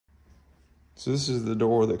So this is the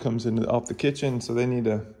door that comes into off the kitchen. So they need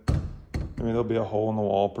to, I mean, there'll be a hole in the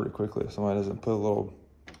wall pretty quickly if somebody doesn't put a little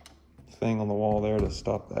thing on the wall there to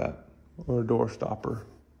stop that, or a door stopper,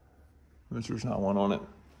 which there's not one on it.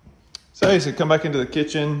 So come back into the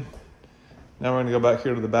kitchen. Now we're gonna go back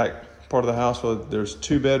here to the back part of the house where there's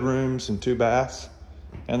 2 bedrooms and 2 baths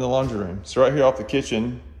and the laundry room. So right here off the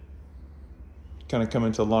kitchen, kind of come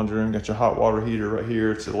into the laundry room, got your hot water heater right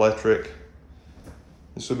here, it's electric.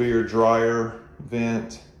 This will be your dryer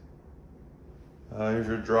vent. Here's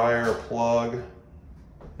your dryer plug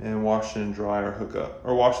and washing and dryer hookup,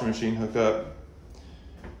 or washing machine hookup.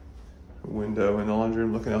 Window in the laundry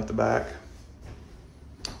room looking out the back.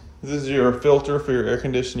 This is your filter for your air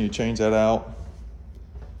conditioning. You change that out.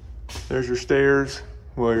 There's your stairs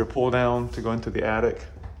where you pull down to go into the attic.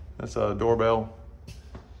 That's a doorbell.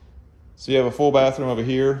 So you have a full bathroom over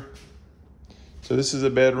here. So this is a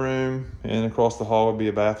bedroom, and across the hall would be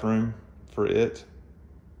a bathroom for it.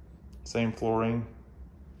 Same flooring.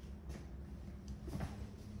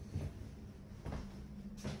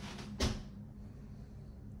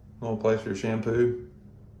 Little place for your shampoo.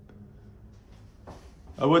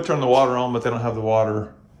 I would turn the water on, but they don't have the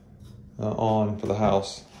water on for the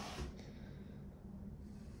house.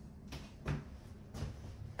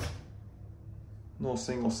 Little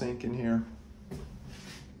single sink in here.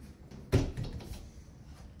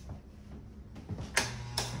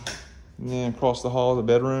 And then across the hall, the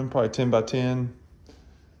bedroom, probably 10 by 10.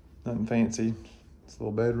 Nothing fancy. It's a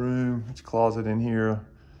little bedroom. It's a closet in here.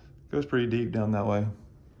 Goes pretty deep down that way.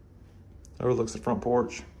 Overlooks the front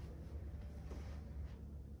porch.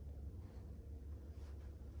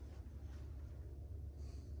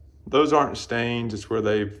 Those aren't stains, it's where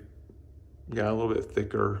they've got a little bit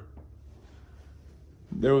thicker.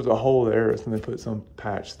 There was a hole there, so they put some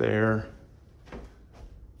patch there.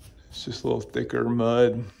 It's just a little thicker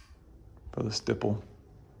mud for the stipple.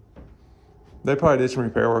 They probably did some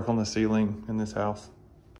repair work on the ceiling in this house.